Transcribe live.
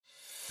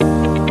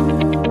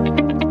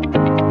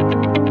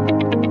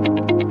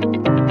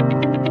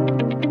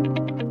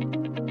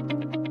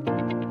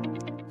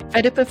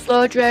Fed up of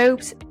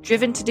floor-drobes,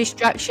 driven to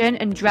distraction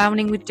and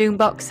drowning with doom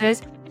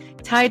boxes?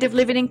 Tired of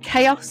living in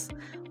chaos?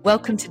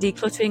 Welcome to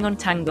Decluttering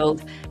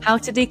Untangled, how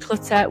to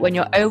declutter when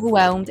you're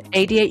overwhelmed,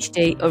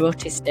 ADHD or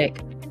autistic.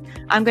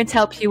 I'm going to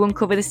help you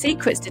uncover the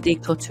secrets to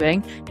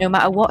decluttering, no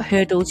matter what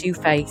hurdles you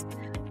face.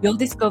 You'll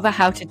discover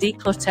how to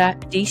declutter,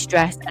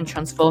 de-stress and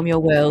transform your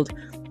world.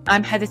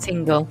 I'm Heather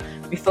Tingle,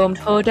 reformed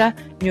hoarder,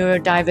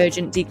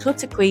 neurodivergent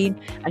declutter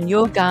queen, and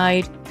your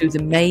guide through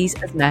the maze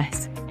of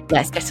mess.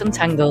 Let's get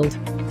untangled.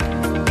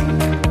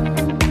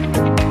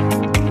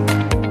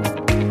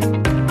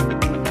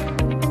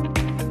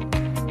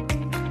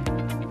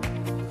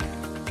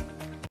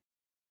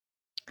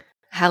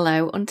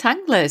 Hello,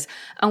 Untanglers,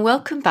 and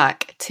welcome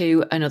back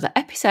to another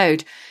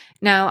episode.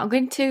 Now, I'm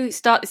going to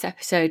start this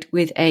episode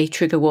with a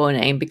trigger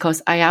warning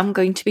because I am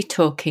going to be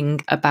talking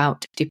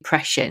about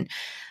depression.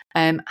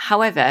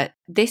 However,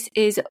 this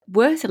is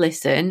worth a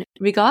listen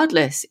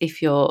regardless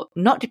if you're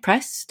not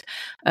depressed,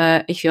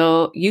 if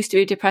you're used to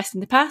be depressed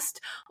in the past,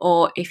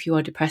 or if you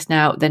are depressed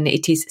now, then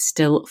it is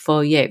still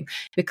for you.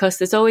 Because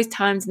there's always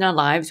times in our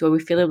lives where we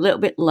feel a little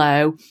bit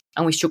low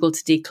and we struggle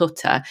to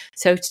declutter.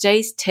 So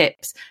today's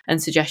tips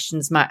and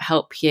suggestions might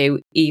help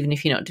you even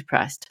if you're not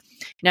depressed.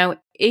 Now,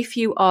 if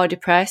you are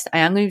depressed, I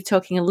am going to be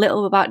talking a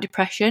little about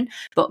depression,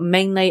 but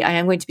mainly I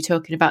am going to be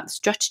talking about the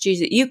strategies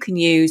that you can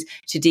use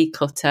to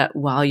declutter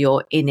while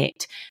you're in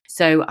it.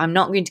 So I'm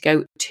not going to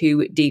go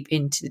too deep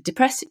into the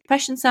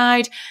depression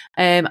side,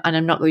 and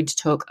I'm not going to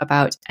talk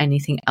about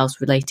anything else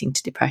relating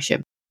to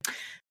depression.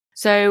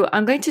 So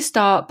I'm going to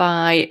start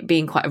by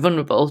being quite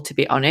vulnerable, to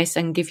be honest,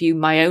 and give you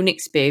my own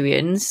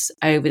experience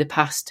over the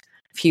past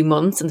few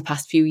months and the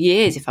past few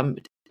years,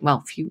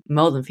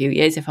 more than a few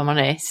years, if I'm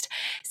honest.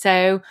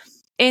 So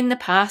in the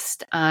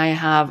past, I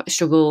have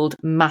struggled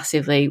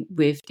massively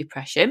with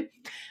depression.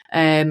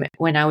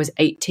 When I was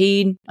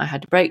 18, I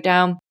had a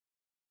breakdown.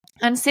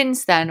 And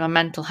since then, my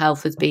mental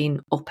health has been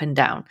up and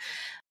down.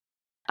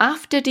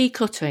 After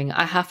decluttering,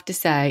 I have to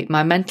say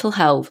my mental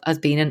health has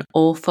been an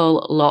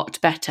awful lot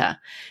better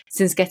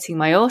since getting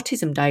my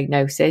autism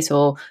diagnosis,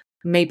 or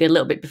maybe a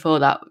little bit before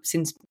that.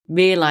 Since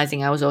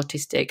realising I was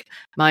autistic,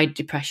 my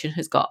depression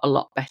has got a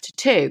lot better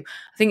too.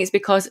 I think it's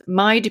because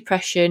my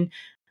depression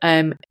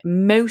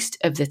most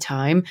of the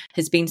time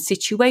has been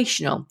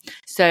situational.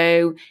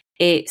 So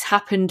it's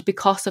happened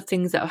because of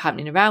things that are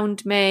happening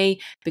around me,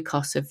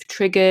 because of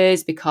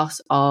triggers, because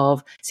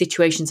of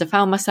situations I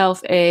found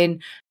myself in,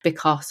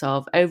 because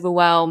of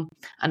overwhelm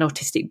and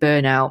autistic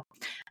burnout.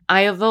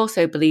 I have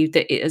also believed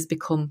that it has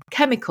become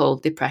chemical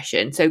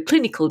depression, so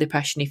clinical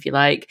depression, if you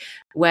like,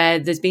 where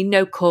there's been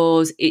no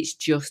cause, it's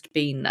just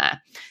been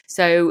there.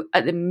 So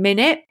at the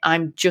minute,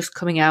 I'm just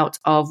coming out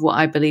of what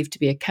I believe to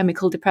be a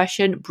chemical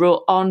depression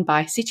brought on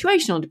by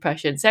situational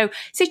depression. So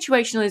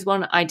situational is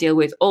one I deal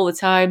with all the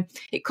time.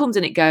 It comes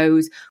and it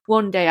goes.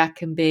 One day I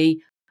can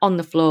be on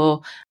the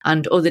floor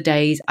and other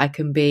days I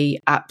can be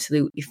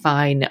absolutely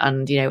fine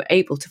and,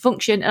 able to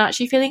function and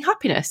actually feeling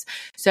happiness.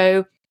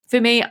 So for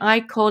me,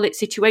 I call it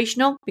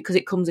situational because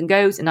it comes and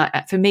goes. And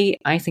for me,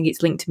 I think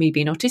it's linked to me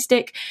being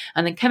autistic.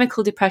 And then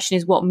chemical depression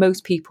is what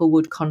most people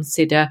would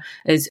consider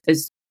as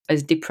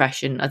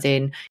depression, as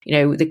in,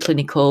 the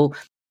clinical,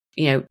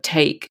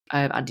 take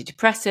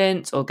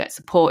antidepressants or get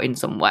support in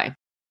some way.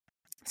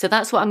 So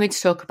that's what I'm going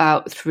to talk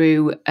about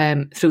through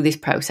this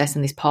process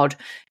and this pod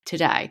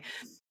today.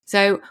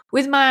 So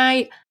with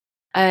my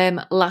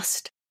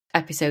last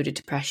episode of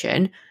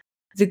depression,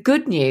 the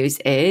good news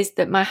is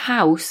that my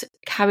house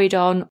carried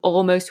on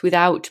almost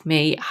without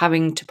me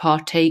having to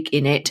partake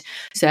in it.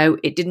 So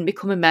it didn't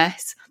become a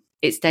mess.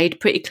 It stayed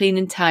pretty clean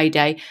and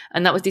tidy.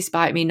 And that was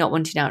despite me not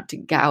wanting to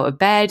get out of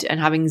bed and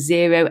having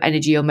zero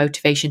energy or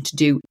motivation to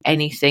do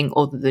anything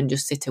other than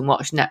just sit and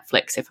watch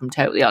Netflix, if I'm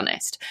totally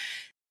honest.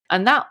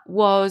 And that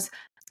was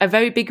a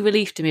very big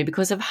relief to me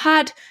because I've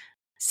had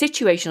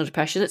situational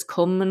depression that's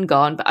come and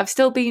gone, but I've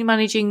still been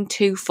managing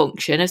to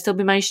function. I've still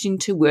been managing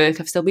to work.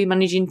 I've still been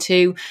managing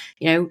to,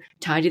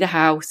 tidy the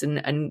house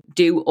and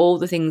do all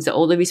the things,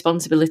 all the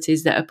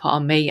responsibilities that are put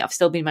on me. I've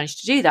still been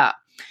managed to do that.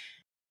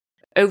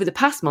 Over the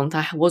past month,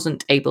 I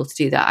wasn't able to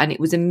do that. And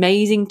it was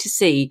amazing to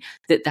see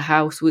that the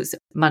house was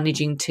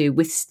managing to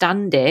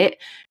withstand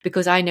it,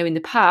 because I know in the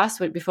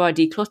past, before I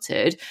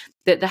decluttered,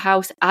 that the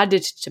house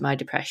added to my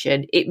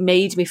depression. It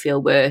made me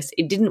feel worse.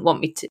 I didn't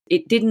want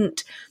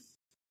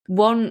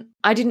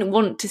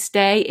to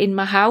stay in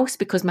my house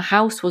because my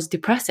house was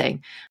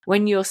depressing.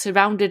 When you're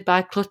surrounded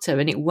by clutter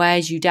and it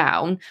wears you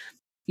down,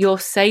 your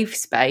safe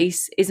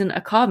space isn't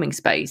a calming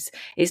space.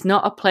 It's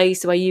not a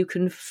place where you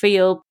can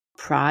feel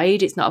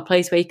pride. It's not a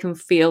place where you can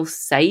feel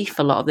safe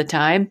a lot of the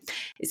time.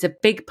 It's a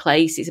big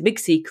place. It's a big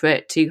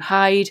secret to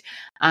hide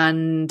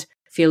and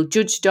feel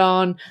judged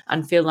on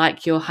and feel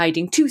like you're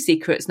hiding two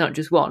secrets, not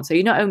just one. So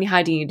you're not only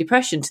hiding your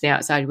depression to the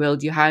outside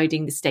world, you're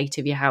hiding the state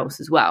of your house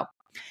as well.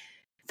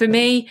 For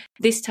me,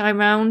 this time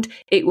round,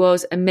 it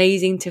was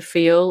amazing to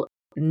feel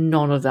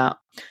none of that.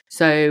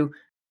 So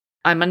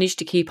I managed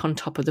to keep on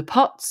top of the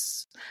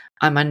pots.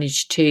 I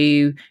managed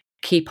to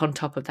keep on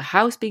top of the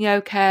house being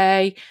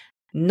okay.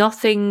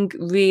 Nothing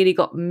really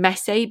got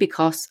messy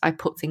because I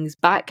put things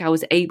back. I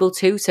was able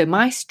to. So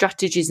my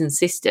strategies and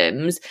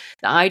systems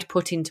that I'd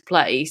put into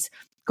place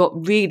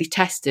got really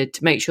tested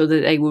to make sure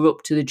that they were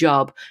up to the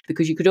job,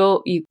 because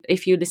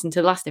if you listen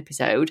to the last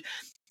episode,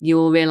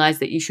 you'll realize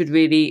that you should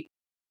really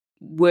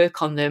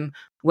work on them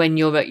when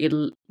you're at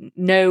your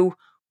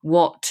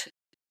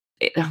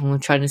I'm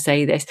trying to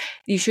say this.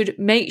 You should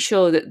make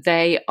sure that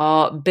they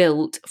are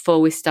built for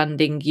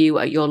withstanding you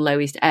at your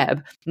lowest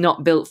ebb,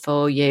 not built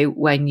for you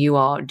when you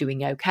are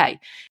doing okay.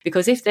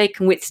 Because if they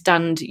can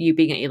withstand you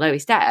being at your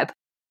lowest ebb,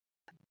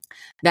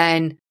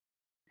 then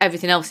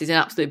everything else is an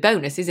absolute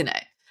bonus, isn't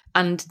it?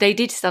 And they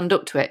did stand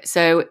up to it.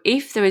 So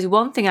if there is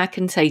one thing I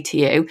can say to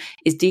you,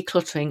 is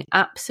decluttering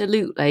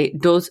absolutely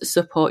does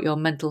support your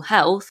mental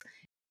health.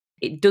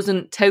 It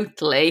doesn't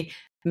totally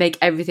make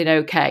everything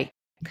okay.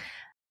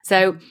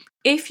 So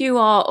if you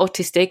are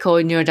autistic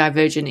or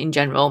neurodivergent in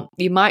general,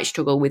 you might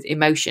struggle with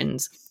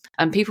emotions,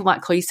 and people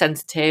might call you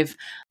sensitive.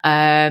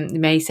 They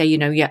may say,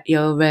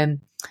 you're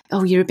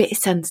a bit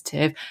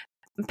sensitive.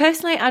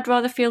 Personally, I'd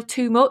rather feel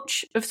too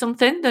much of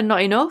something than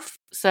not enough.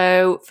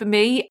 So for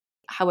me,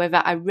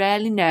 however, I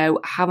rarely know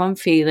how I'm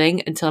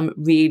feeling until I'm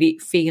really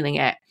feeling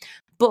it.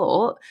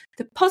 But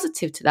the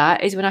positive to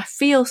that is when I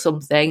feel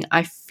something,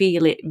 I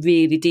feel it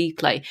really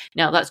deeply.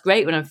 Now, that's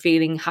great when I'm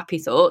feeling happy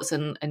thoughts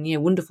and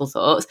wonderful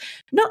thoughts.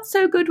 Not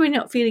so good when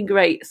you're not feeling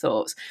great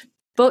thoughts.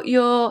 But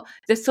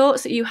the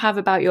thoughts that you have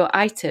about your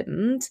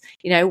items,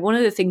 one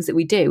of the things that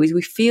we do is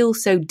we feel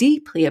so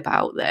deeply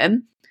about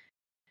them.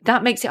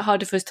 That makes it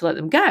harder for us to let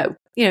them go.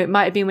 It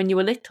might have been when you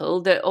were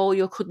little that all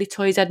your cuddly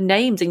toys had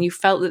names and you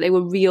felt that they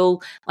were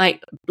real,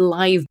 like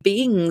live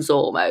beings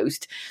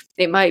almost.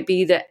 It might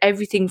be that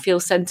everything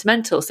feels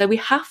sentimental. So we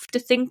have to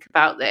think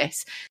about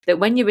this, that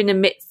when you're in the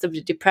midst of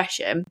the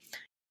depression,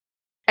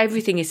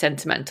 everything is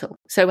sentimental.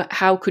 So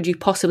how could you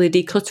possibly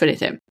declutter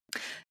anything?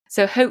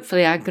 So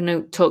hopefully I'm going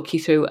to talk you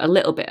through a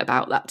little bit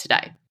about that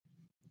today.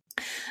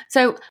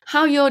 So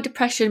how your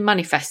depression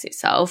manifests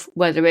itself,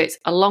 whether it's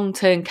a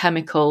long-term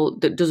chemical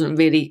that doesn't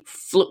really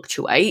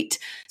fluctuate,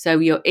 so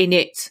you're in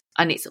it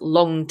and it's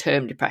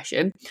long-term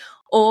depression,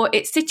 or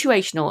it's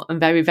situational and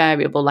very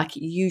variable like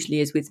it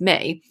usually is with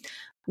me,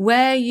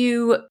 where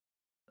the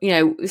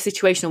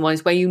situational one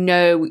is where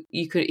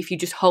you could, if you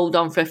just hold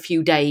on for a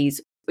few days,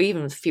 or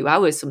even a few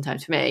hours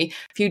sometimes for me,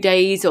 a few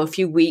days or a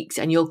few weeks,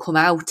 and you'll come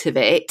out of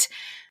it.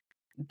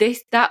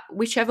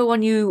 Whichever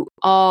one you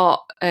are,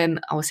 I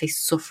would say,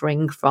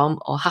 suffering from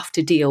or have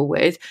to deal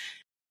with,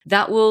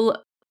 that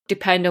will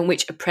depend on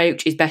which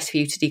approach is best for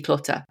you to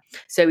declutter.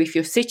 So if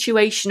you're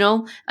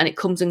situational and it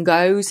comes and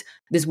goes,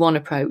 there's one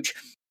approach.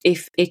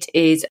 If it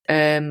is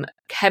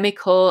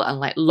chemical and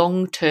like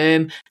long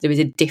term, there is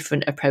a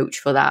different approach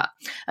for that.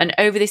 And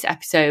over this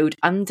episode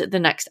and the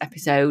next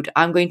episode,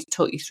 I'm going to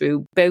talk you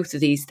through both of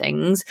these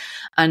things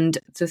and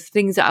the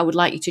things that I would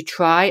like you to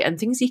try and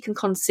things you can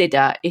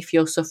consider if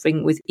you're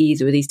suffering with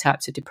either of these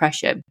types of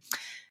depression.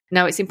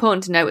 Now, it's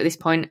important to note at this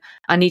point,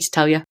 I need to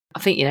tell you, I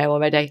think you know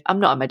already, I'm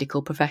not a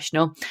medical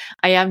professional.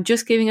 I am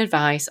just giving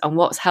advice on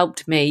what's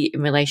helped me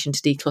in relation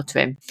to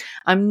decluttering.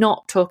 I'm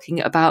not talking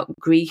about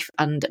grief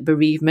and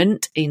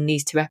bereavement in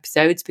these two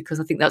episodes because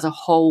I think that's a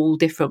whole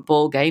different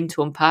ball game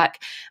to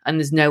unpack, and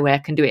there's no way I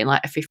can do it in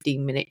like a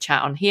 15-minute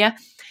chat on here.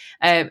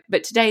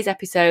 But today's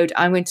episode,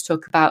 I'm going to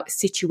talk about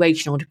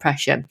situational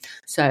depression.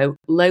 So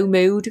low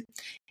mood,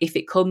 if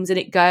it comes and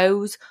it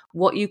goes,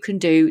 what you can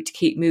do to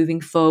keep moving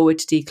forward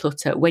to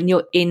declutter when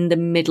you're in the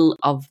middle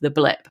of the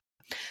blip.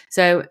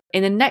 So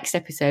in the next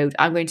episode,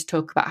 I'm going to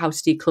talk about how to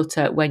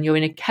declutter when you're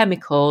in a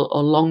chemical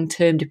or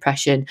long-term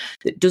depression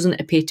that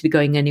doesn't appear to be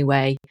going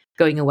away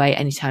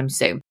anytime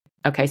soon.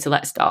 Okay, so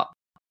let's start.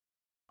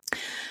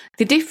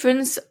 The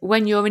difference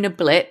when you're in a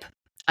blip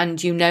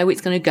and you know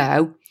it's going to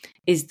go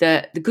is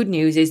that the good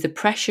news is the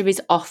pressure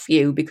is off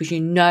you because you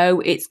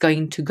know it's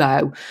going to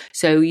go.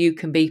 So you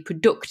can be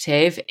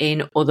productive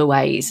in other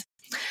ways.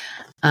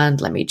 And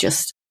let me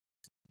just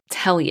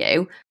tell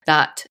you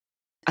that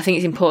I think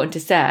it's important to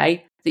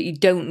say that you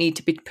don't need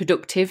to be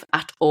productive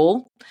at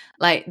all.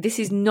 Like, this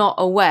is not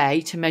a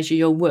way to measure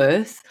your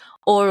worth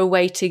or a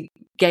way to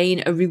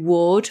gain a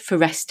reward for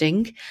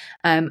resting.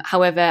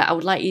 However, I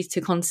would like you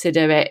to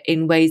consider it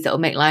in ways that will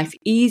make life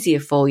easier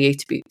for you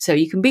so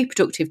you can be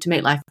productive to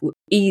make life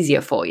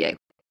easier for you.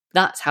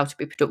 That's how to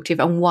be productive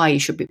and why you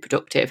should be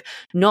productive.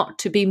 Not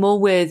to be more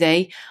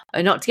worthy,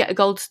 not to get a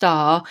gold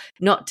star,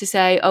 not to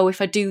say, oh, if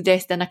I do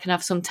this, then I can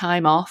have some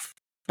time off.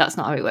 That's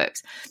not how it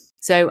works.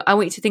 So I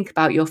want you to think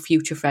about your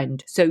future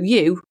friend. So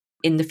you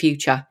in the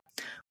future,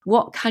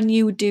 what can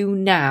you do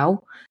now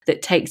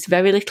that takes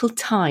very little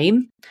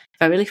time,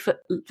 very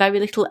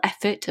little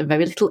effort and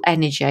very little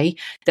energy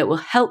that will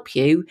help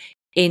you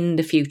in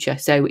the future?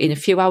 So in a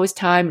few hours'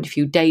 time, in a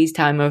few days'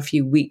 time, or a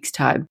few weeks'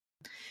 time.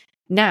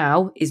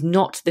 Now is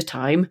not the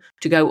time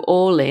to go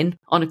all in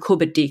on a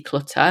cupboard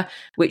declutter,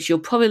 which you'll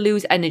probably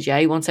lose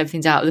energy once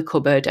everything's out of the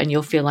cupboard and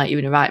you'll feel like you're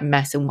in a right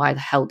mess and why the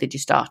hell did you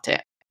start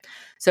it?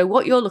 So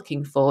what you're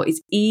looking for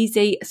is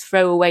easy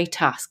throwaway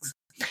tasks.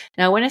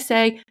 Now, when I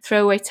say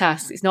throwaway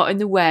tasks, it's not in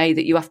the way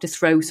that you have to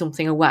throw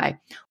something away.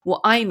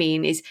 What I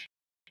mean is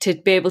to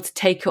be able to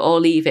take it or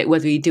leave it,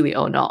 whether you do it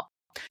or not.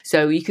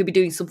 So you could be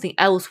doing something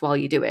else while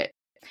you do it.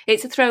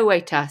 It's a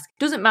throwaway task. It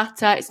doesn't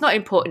matter. It's not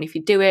important if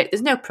you do it.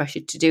 There's no pressure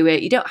to do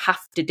it. You don't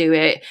have to do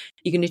it.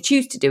 You're going to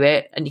choose to do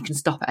it and you can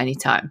stop at any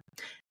time.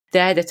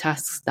 They're the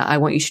tasks that I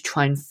want you to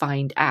try and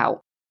find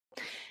out.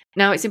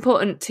 Now, it's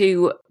important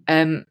to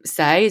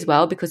say as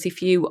well, because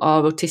if you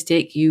are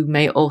autistic, you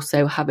may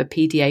also have a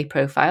PDA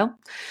profile,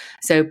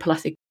 so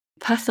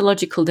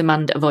pathological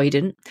demand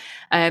avoidant,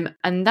 and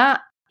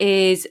that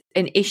is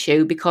an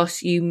issue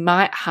because you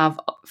might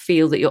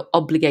feel that you're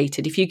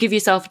obligated. If you give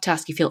yourself a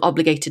task, you feel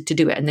obligated to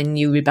do it, and then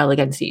you rebel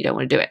against it. You don't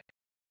want to do it.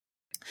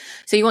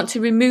 So you want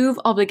to remove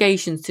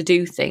obligations to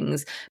do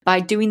things by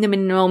doing them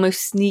in an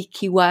almost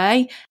sneaky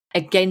way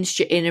against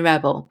your inner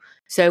rebel.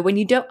 So when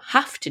you don't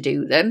have to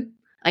do them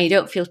and you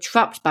don't feel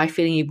trapped by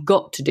feeling you've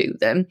got to do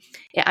them,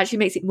 it actually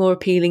makes it more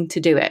appealing to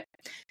do it.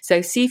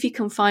 So see if you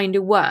can find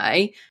a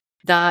way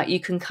that you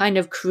can kind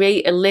of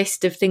create a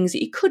list of things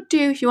that you could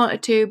do if you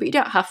wanted to, but you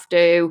don't have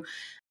to,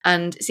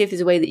 and see if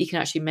there's a way that you can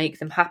actually make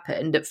them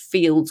happen that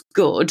feels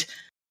good,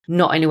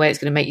 not in a way that's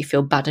going to make you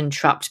feel bad and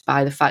trapped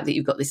by the fact that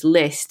you've got this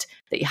list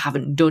that you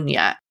haven't done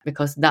yet,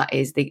 because that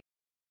is the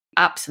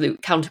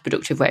absolute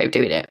counterproductive way of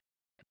doing it.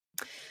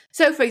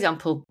 So, for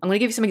example, I'm going to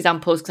give you some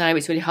examples because I know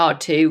it's really hard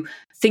to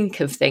think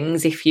of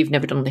things if you've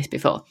never done this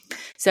before.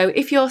 So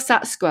if you're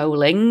sat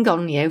scrolling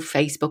on,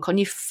 Facebook, on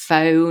your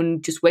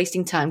phone, just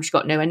wasting time because you've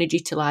got no energy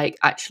to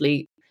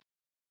actually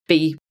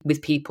be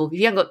with people, if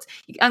you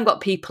haven't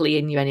got people-y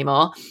in you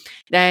anymore,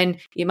 then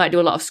you might do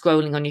a lot of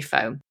scrolling on your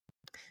phone.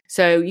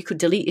 So you could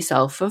delete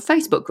yourself from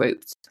Facebook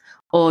groups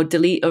or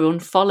delete or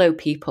unfollow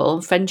people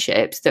and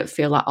friendships that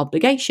feel like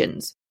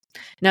obligations.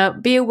 Now,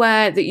 be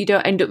aware that you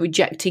don't end up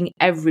rejecting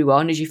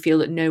everyone as you feel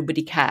that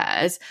nobody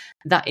cares.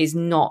 That is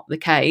not the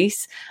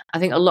case. I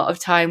think a lot of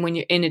time when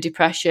you're in a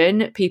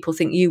depression, people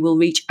think you will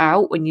reach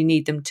out when you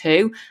need them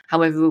to.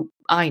 However,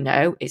 I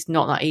know it's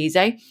not that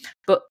easy.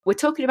 But we're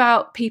talking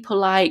about people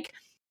like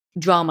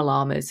drama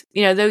llamas,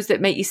 those that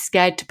make you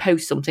scared to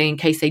post something in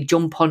case they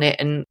jump on it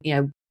and,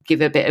 give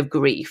a bit of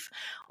grief.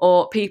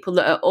 Or people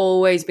that are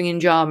always bringing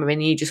drama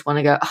and you just want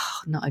to go,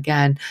 oh, not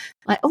again.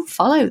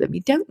 Unfollow them.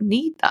 You don't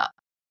need that.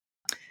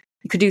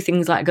 You could do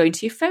things like go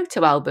into your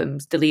photo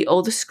albums, delete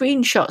all the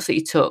screenshots that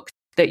you took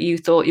that you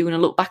thought you were going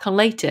to look back on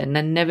later and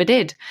then never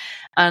did,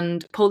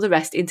 and pull the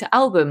rest into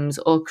albums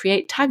or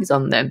create tags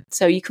on them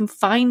so you can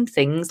find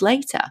things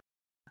later.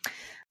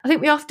 I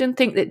think we often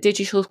think that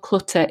digital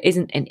clutter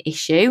isn't an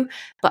issue,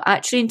 but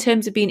actually in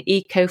terms of being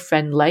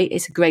eco-friendly,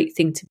 it's a great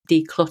thing to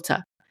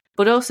declutter.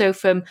 But also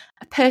from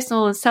a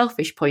personal and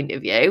selfish point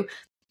of view,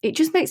 it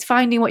just makes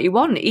finding what you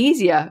want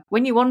easier.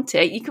 When you want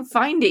it, you can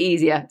find it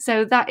easier.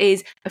 So that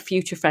is a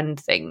future friend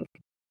thing.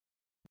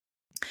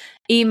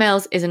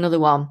 Emails is another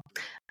one.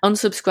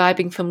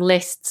 Unsubscribing from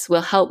lists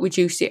will help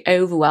reduce the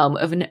overwhelm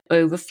of an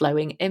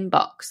overflowing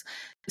inbox.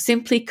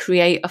 Simply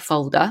create a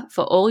folder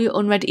for all your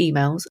unread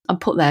emails and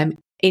put them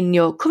in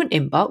your current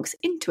inbox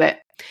into it.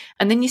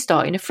 And then you're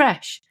starting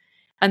afresh.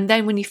 And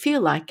then when you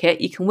feel like it,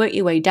 you can work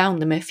your way down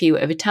them a few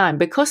at a time,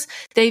 because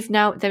they're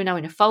now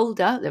in a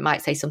folder that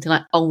might say something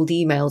like old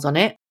emails on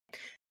it.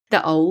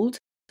 They're old,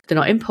 they're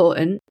not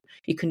important.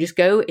 You can just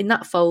go in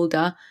that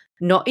folder,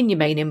 not in your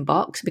main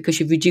inbox, because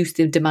you've reduced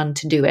the demand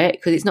to do it,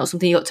 because it's not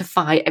something you got to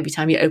fight every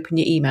time you open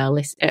your email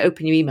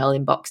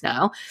inbox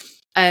now.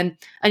 And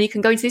you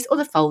can go into this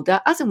other folder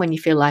as and when you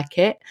feel like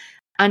it.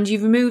 And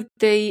you've removed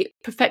the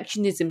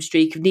perfectionism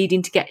streak of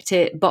needing to get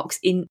to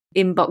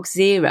inbox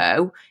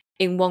 0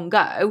 in one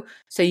go,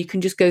 so you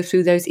can just go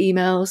through those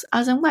emails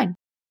as and when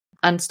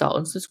and start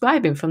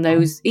unsubscribing from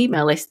those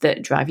email lists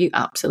that drive you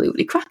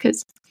absolutely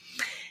crackers.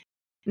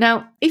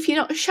 Now, if you're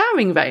not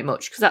showering very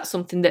much, because that's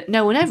something that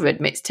no one ever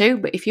admits to,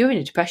 but if you're in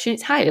a depression,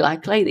 it's highly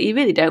likely that you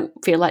really don't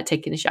feel like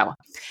taking a shower.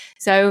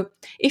 So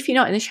if you're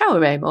not in the shower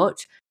very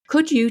much,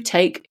 could you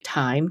take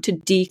time to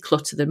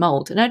declutter the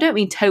mold? And I don't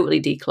mean totally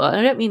declutter.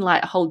 I don't mean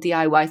like a whole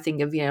DIY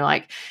thing of,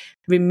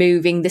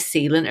 removing the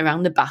sealant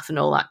around the bath and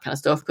all that kind of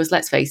stuff. Because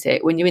let's face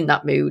it, when you're in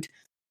that mood,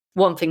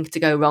 one thing to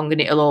go wrong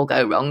and it'll all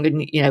go wrong,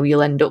 and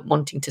you'll end up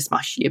wanting to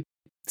smash your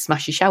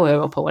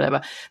shower up or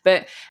whatever.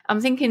 But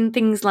I'm thinking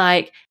things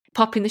like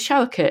popping the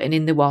shower curtain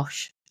in the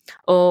wash,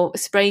 or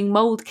spraying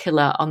mold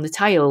killer on the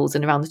tiles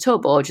and around the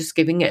tub, or just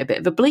giving it a bit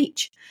of a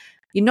bleach.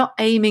 You're not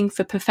aiming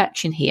for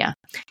perfection here.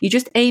 You're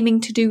just aiming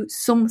to do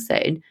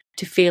something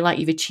to feel like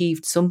you've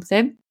achieved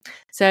something.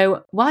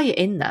 So while you're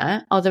in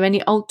there, are there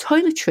any old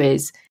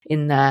toiletries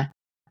in there?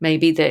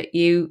 Maybe that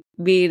you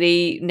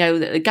really know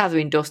that they're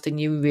gathering dust and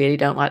you really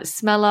don't like the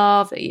smell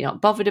of, that you're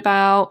not bothered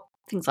about,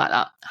 things like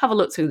that. Have a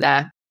look through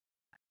there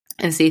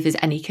and see if there's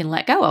any you can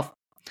let go of.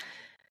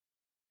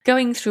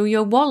 Going through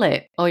your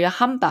wallet or your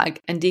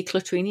handbag and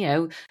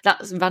decluttering,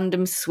 that's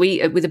random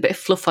sweet with a bit of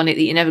fluff on it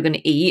that you're never going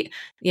to eat.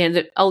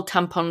 The old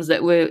tampons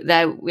that were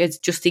there as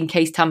just in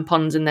case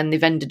tampons, and then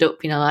they've ended up,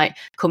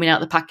 coming out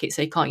of the packet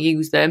so you can't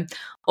use them.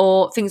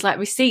 Or things like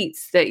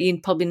receipts that you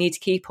probably need to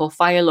keep or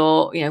file,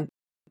 or,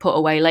 put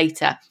away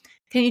later.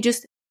 Can you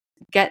just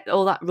get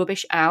all that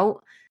rubbish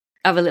out,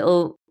 have a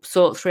little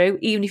sort through?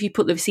 Even if you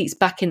put the receipts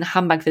back in the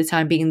handbag for the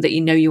time being that you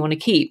know you want to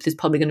keep, there's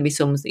probably going to be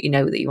some that you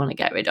know that you want to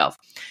get rid of.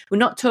 We're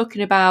not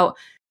talking about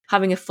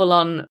having a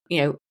full-on,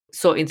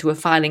 sorting through a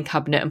filing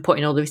cabinet and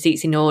putting all the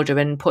receipts in order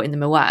and putting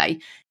them away.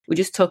 We're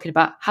just talking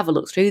about have a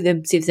look through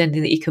them, see if there's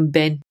anything that you can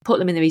bin, put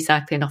them in the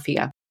recycling, off you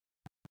go.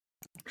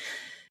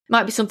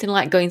 Might be something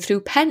like going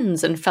through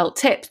pens and felt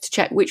tips to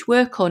check which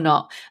work or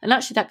not. And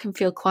actually that can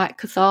feel quite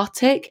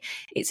cathartic.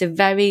 It's a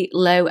very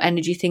low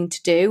energy thing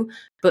to do.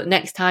 But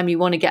next time you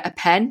want to get a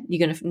pen,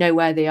 you're going to know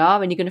where they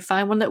are and you're going to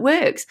find one that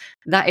works.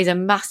 That is a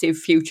massive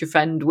future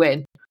friend win.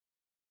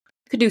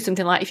 You could do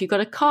something like if you've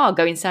got a car,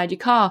 go inside your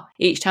car.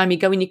 Each time you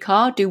go in your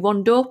car, do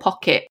one door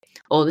pocket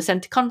or the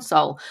centre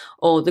console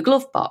or the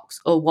glove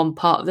box or one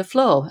part of the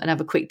floor and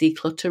have a quick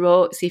declutter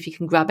or see if you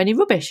can grab any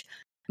rubbish.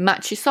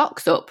 Match your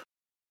socks up.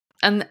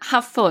 And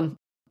have fun.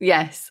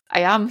 Yes, I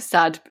am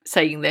sad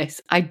saying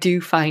this. I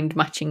do find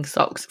matching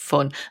socks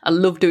fun. I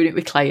love doing it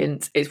with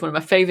clients. It's one of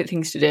my favourite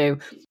things to do.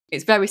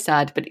 It's very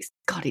sad, but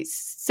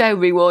it's so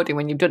rewarding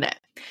when you've done it.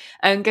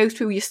 And go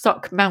through your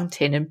sock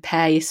mounting and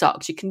pair your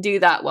socks. You can do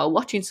that while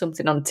watching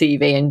something on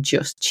TV and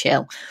just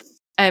chill.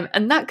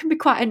 And that can be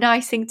quite a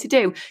nice thing to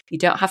do. You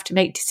don't have to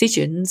make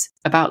decisions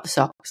about the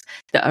socks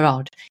that are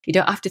odd. You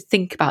don't have to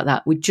think about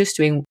that. We're just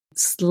doing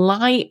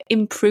slight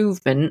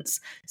improvements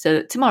so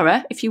that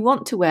tomorrow, if you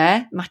want to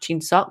wear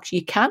matching socks,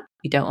 you can.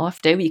 You don't have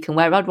to. You can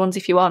wear odd ones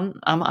if you want.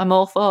 I'm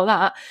all for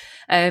that.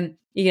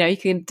 You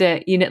can.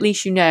 At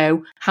least you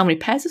know how many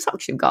pairs of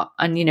socks you've got,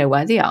 and you know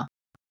where they are.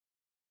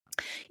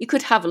 You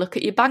could have a look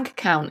at your bank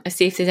account and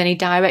see if there's any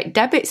direct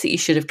debits that you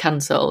should have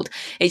cancelled.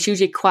 It's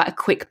usually quite a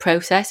quick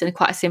process and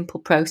quite a simple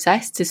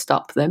process to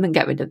stop them and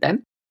get rid of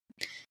them.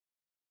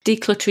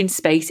 Decluttering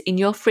space in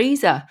your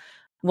freezer,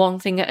 one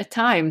thing at a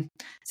time.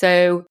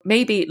 So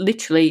maybe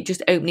literally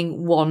just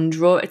opening one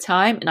drawer at a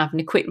time and having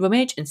a quick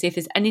rummage and see if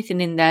there's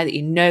anything in there that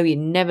you know you're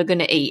never going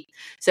to eat.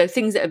 So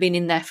things that have been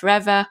in there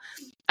forever,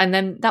 and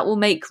then that will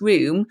make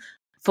room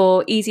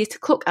for easier to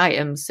cook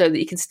items so that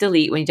you can still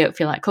eat when you don't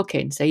feel like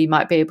cooking. So you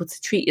might be able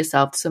to treat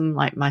yourself to some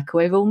like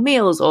microwavable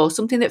meals or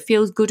something that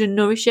feels good and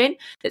nourishing,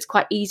 that's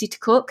quite easy to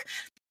cook,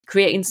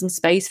 creating some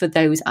space for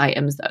those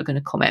items that are going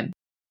to come in.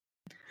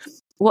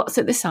 What's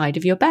at the side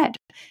of your bed?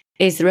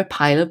 Is there a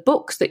pile of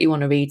books that you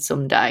want to read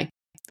someday?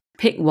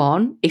 Pick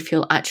one if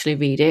you'll actually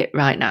read it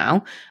right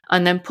now,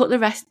 and then put the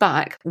rest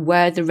back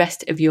where the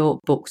rest of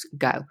your books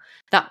go.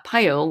 That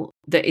pile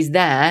that is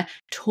there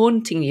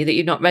taunting you that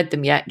you've not read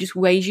them yet just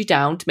weighs you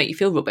down to make you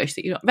feel rubbish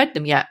that you've not read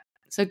them yet.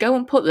 So go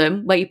and put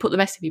them where you put the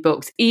rest of your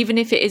books, even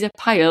if it is a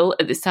pile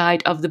at the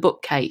side of the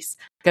bookcase.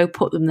 Go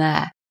put them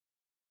there.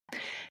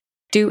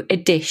 Do a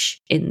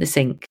dish in the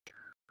sink,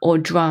 or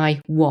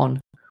dry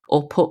one,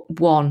 or put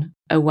one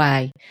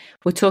away.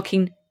 We're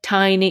talking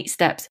tiny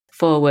steps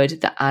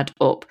forward that add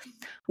up.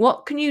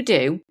 What can you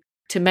do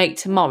to make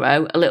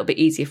tomorrow a little bit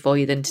easier for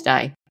you than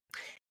today?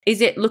 Is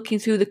it looking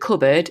through the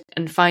cupboard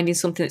and finding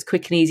something that's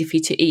quick and easy for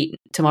you to eat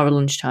tomorrow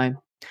lunchtime?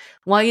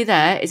 While you're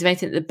there, is there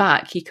anything at the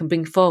back you can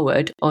bring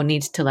forward or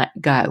need to let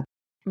go?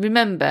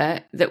 Remember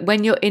that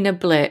when you're in a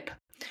blip,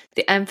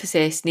 the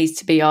emphasis needs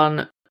to be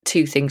on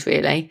two things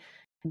really.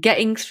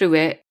 Getting through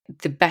it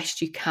the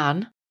best you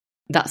can.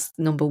 That's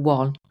number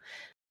one.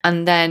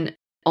 And then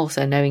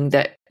also knowing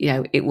that,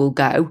 it will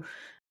go.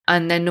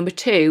 And then number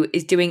two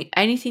is doing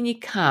anything you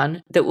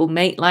can that will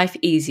make life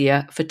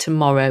easier for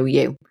tomorrow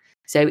you.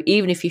 So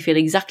even if you feel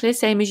exactly the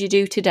same as you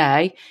do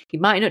today, you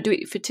might not do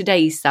it for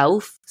today's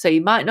self. So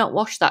you might not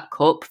wash that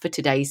cup for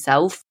today's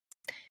self,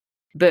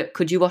 but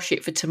could you wash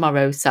it for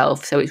tomorrow's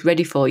self so it's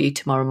ready for you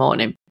tomorrow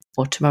morning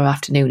or tomorrow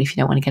afternoon if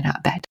you don't want to get out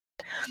of bed?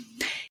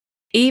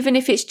 Even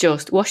if it's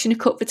just washing a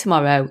cup for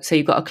tomorrow so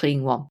you've got a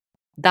clean one,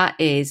 that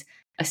is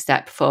a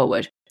step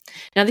forward.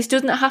 Now, this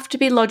doesn't have to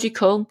be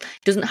logical,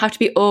 it doesn't have to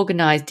be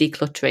organised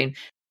decluttering.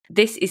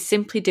 This is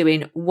simply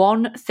doing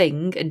one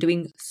thing and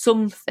doing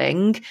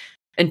something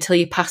until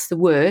you pass the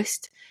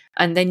worst,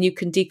 and then you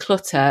can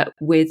declutter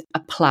with a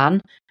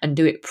plan and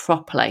do it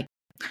properly.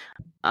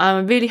 I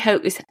really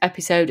hope this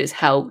episode has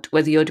helped,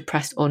 whether you're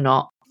depressed or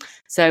not.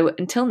 So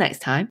until next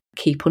time,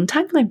 keep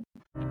untangling.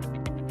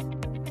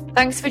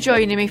 Thanks for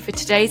joining me for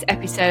today's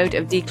episode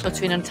of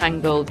Decluttering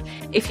Untangled.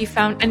 If you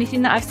found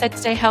anything that I've said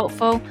today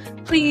helpful,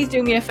 please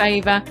do me a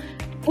favour,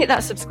 hit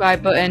that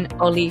subscribe button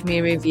or leave me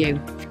a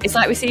review. It's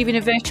like receiving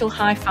a virtual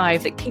high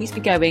five that keeps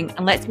me going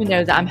and lets me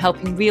know that I'm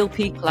helping real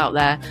people out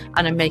there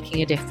and I'm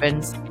making a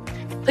difference.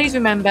 Please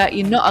remember,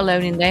 you're not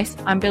alone in this.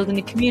 I'm building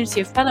a community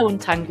of fellow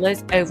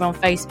untanglers over on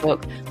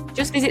Facebook.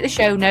 Just visit the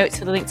show notes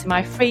for the link to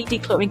my free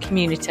decluttering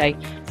community.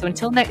 So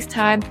until next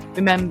time,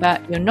 remember,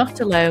 you're not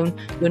alone,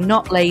 you're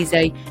not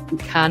lazy, you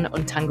can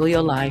untangle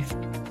your life.